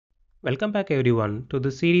Welcome back everyone to the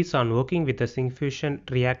series on working with the Syncfusion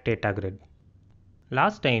React DataGrid.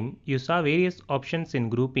 Last time you saw various options in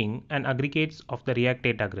grouping and aggregates of the React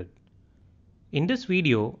DataGrid. In this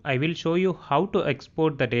video, I will show you how to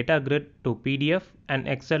export the DataGrid to PDF and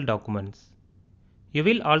Excel documents. You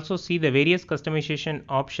will also see the various customization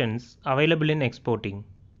options available in exporting.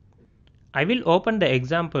 I will open the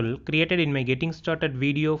example created in my Getting Started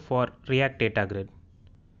video for React DataGrid.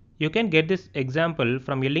 You can get this example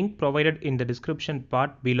from a link provided in the description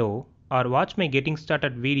part below or watch my Getting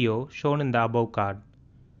Started video shown in the above card.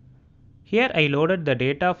 Here I loaded the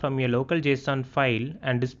data from a local JSON file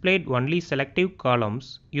and displayed only selective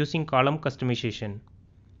columns using column customization.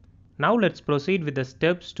 Now let's proceed with the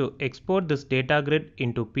steps to export this data grid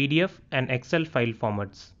into PDF and Excel file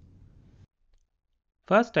formats.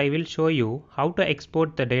 First I will show you how to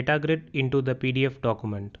export the data grid into the PDF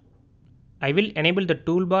document. I will enable the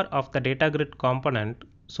toolbar of the DataGrid component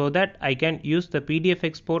so that I can use the PDF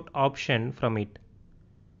export option from it.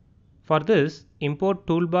 For this, import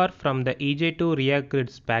toolbar from the EJ2 React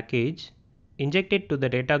Grids package, inject it to the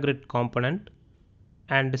DataGrid component,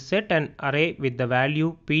 and set an array with the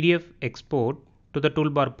value PDF export to the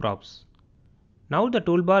toolbar props. Now the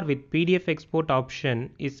toolbar with PDF export option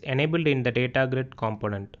is enabled in the DataGrid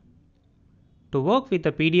component. To work with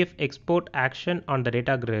the PDF export action on the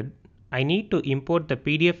DataGrid, I need to import the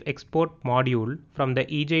PDF export module from the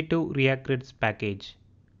EJ2 React Grids package.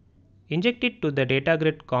 Inject it to the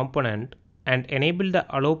DataGrid component and enable the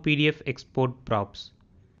Allow PDF Export props.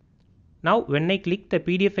 Now when I click the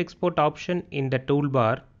PDF export option in the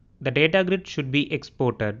toolbar, the DataGrid should be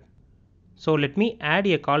exported. So let me add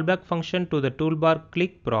a callback function to the toolbar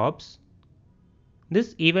click props.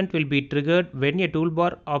 This event will be triggered when a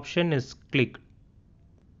toolbar option is clicked.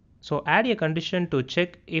 So add a condition to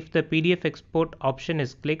check if the PDF export option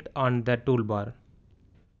is clicked on the toolbar.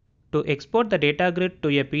 To export the data grid to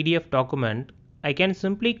a PDF document, I can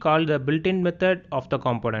simply call the built-in method of the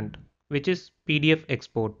component, which is PDF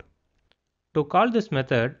export. To call this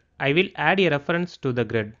method, I will add a reference to the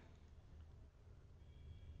grid.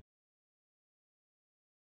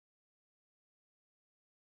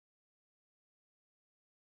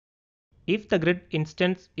 If the grid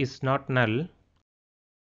instance is not null,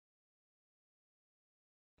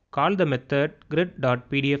 call the method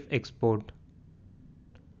grid.pdfexport.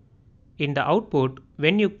 In the output,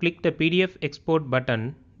 when you click the PDF export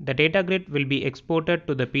button, the data grid will be exported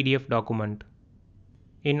to the PDF document.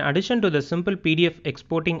 In addition to the simple PDF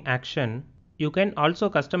exporting action, you can also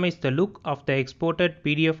customize the look of the exported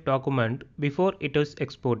PDF document before it is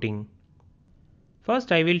exporting.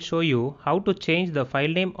 First, I will show you how to change the file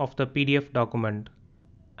name of the PDF document.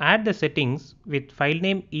 Add the settings with file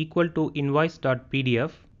name equal to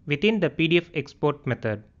invoice.pdf within the PDF export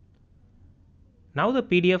method. Now the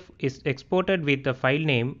PDF is exported with the file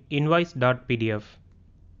name invoice.pdf.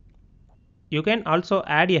 You can also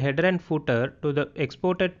add a header and footer to the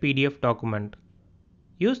exported PDF document.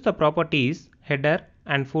 Use the properties header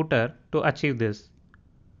and footer to achieve this.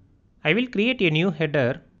 I will create a new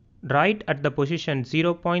header, draw it at the position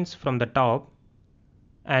 0 points from the top,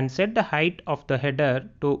 and set the height of the header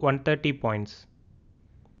to 130 points.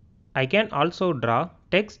 I can also draw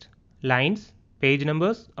text, lines, page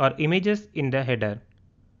numbers or images in the header.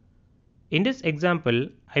 In this example,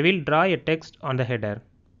 I will draw a text on the header.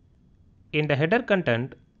 In the header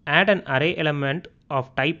content, add an array element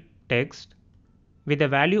of type text with a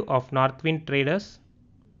value of Northwind Traders,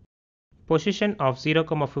 position of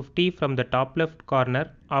 0,50 from the top left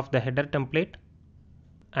corner of the header template,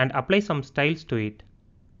 and apply some styles to it.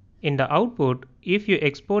 In the output, if you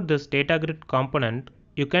export this data grid component,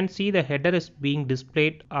 you can see the header is being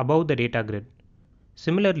displayed above the data grid.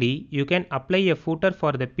 Similarly, you can apply a footer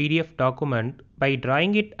for the PDF document by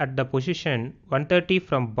drawing it at the position 130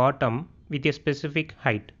 from bottom with a specific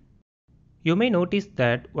height. You may notice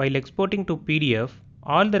that while exporting to PDF,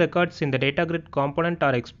 all the records in the data grid component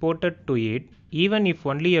are exported to it, even if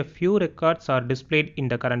only a few records are displayed in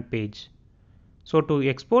the current page. So to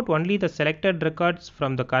export only the selected records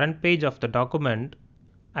from the current page of the document,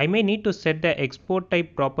 I may need to set the export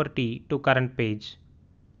type property to current page.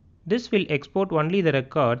 This will export only the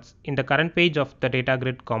records in the current page of the data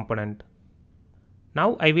grid component.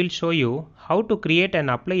 Now I will show you how to create and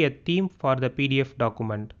apply a theme for the PDF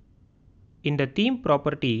document. In the theme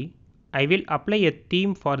property, I will apply a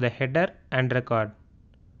theme for the header and record.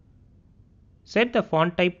 Set the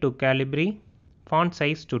font type to Calibri, font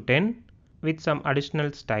size to 10 with some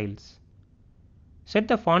additional styles. Set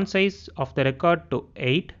the font size of the record to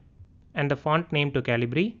 8 and the font name to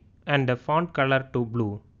Calibri and the font color to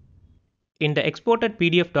blue. In the exported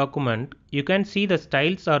PDF document, you can see the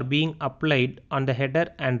styles are being applied on the header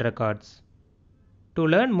and records. To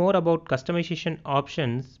learn more about customization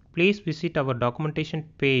options, please visit our documentation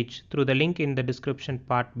page through the link in the description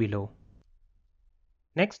part below.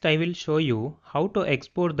 Next, I will show you how to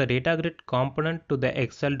export the DataGrid component to the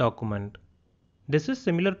Excel document. This is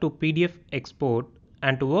similar to PDF export,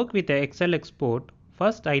 and to work with the Excel export,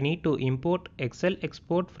 first I need to import Excel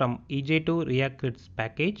export from EJ2 React Grids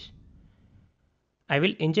package. I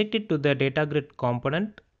will inject it to the DataGrid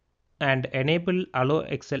component and enable Allow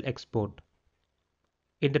Excel export.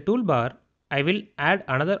 In the toolbar, I will add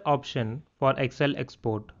another option for Excel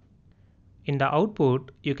export. In the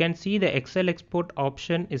output, you can see the Excel export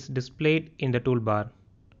option is displayed in the toolbar.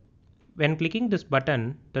 When clicking this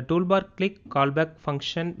button, the toolbar click callback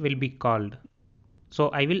function will be called. So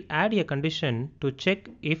I will add a condition to check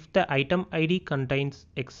if the item ID contains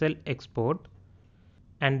Excel export,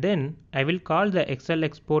 and then I will call the Excel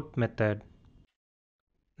export method.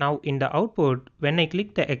 Now in the output, when I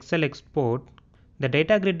click the Excel export, the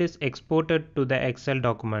data grid is exported to the Excel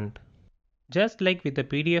document. Just like with the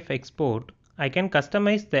PDF export, I can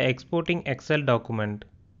customize the exporting Excel document.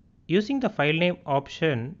 Using the file name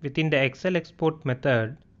option within the Excel export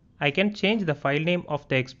method, I can change the file name of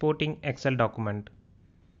the exporting Excel document.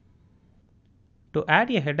 To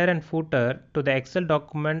add a header and footer to the Excel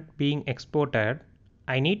document being exported,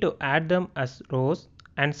 I need to add them as rows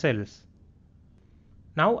and cells.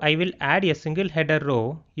 Now I will add a single header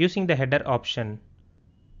row using the header option.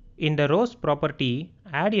 In the rows property,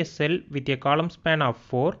 add a cell with a column span of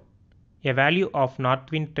 4, a value of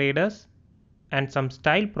Northwind Traders, and some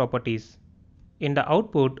style properties. In the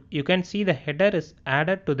output, you can see the header is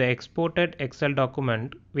added to the exported Excel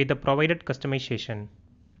document with the provided customization.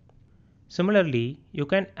 Similarly, you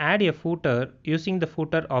can add a footer using the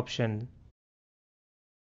footer option.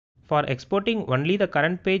 For exporting only the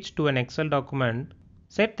current page to an Excel document,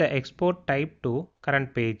 set the export type to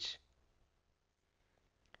current page.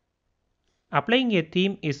 Applying a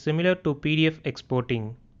theme is similar to PDF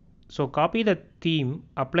exporting. So copy the theme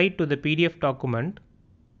applied to the PDF document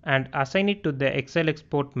and assign it to the Excel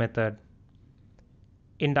export method.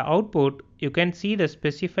 In the output, you can see the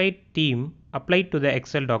specified theme applied to the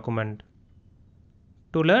Excel document.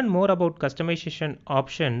 To learn more about customization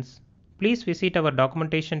options, please visit our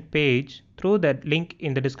documentation page through the link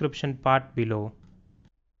in the description part below.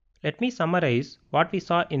 Let me summarize what we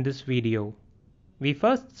saw in this video. We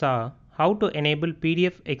first saw how to enable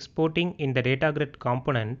PDF exporting in the DataGrid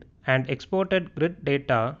component and exported grid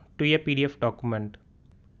data to a PDF document.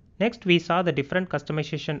 Next, we saw the different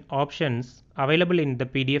customization options available in the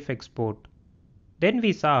PDF export. Then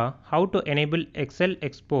we saw how to enable Excel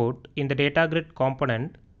export in the DataGrid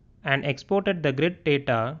component and exported the grid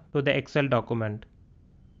data to the Excel document.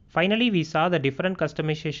 Finally, we saw the different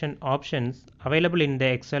customization options available in the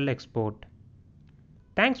Excel export.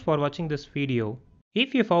 Thanks for watching this video.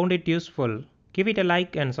 If you found it useful, give it a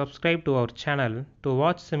like and subscribe to our channel to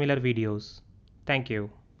watch similar videos. Thank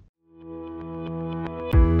you.